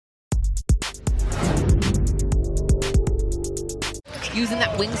using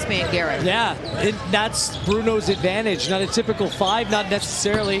that wingspan, Garrett. Yeah, that's Bruno's advantage. Not a typical 5, not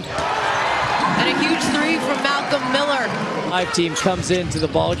necessarily. And a huge 3 from Malcolm Miller. 5 team comes into the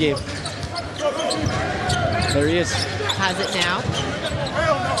ball game. There he is. Has it now.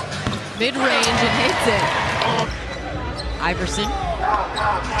 Mid-range and hits it. Iverson.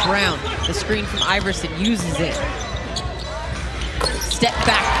 Brown, the screen from Iverson, uses it. Step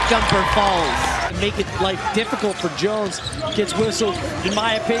back, jumper falls. Make it like difficult for Jones. Gets whistled. In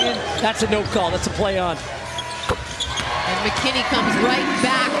my opinion, that's a no call. That's a play on. And McKinney comes right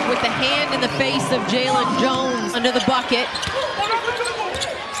back with the hand in the face of Jalen Jones under the bucket.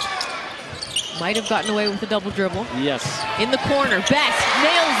 Might have gotten away with a double dribble. Yes. In the corner, Best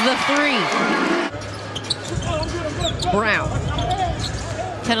nails the 3. Brown.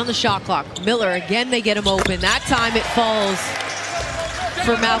 10 on the shot clock. Miller, again they get him open. That time it falls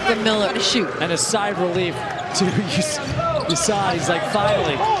for Malcolm Miller to shoot. And a sigh of relief, too. You saw it, he's like,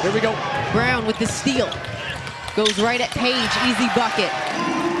 finally. Here we go. Brown with the steal. Goes right at Page, easy bucket.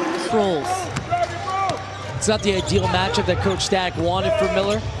 Rolls. It's not the ideal matchup that Coach Stack wanted for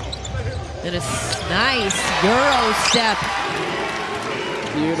Miller. And a nice Euro step.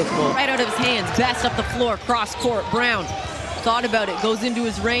 Beautiful. Right out of his hands. Best up the floor, cross court. Brown thought about it, goes into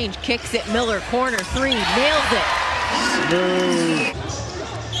his range, kicks it. Miller, corner 3, nails it. Smooth.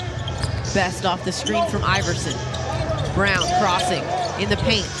 Best off the screen from Iverson. Brown crossing in the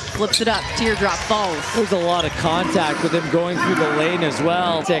paint, flips it up, teardrop falls. There's a lot of contact with him going through the lane as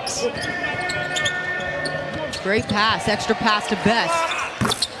well. 6. Great pass, extra pass to Best.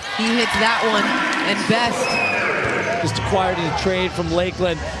 He hits that one, and Best. Just acquired in a trade from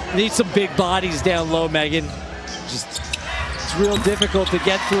Lakeland. Needs some big bodies down low, Megan. It's real difficult to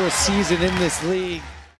get through a season in this league.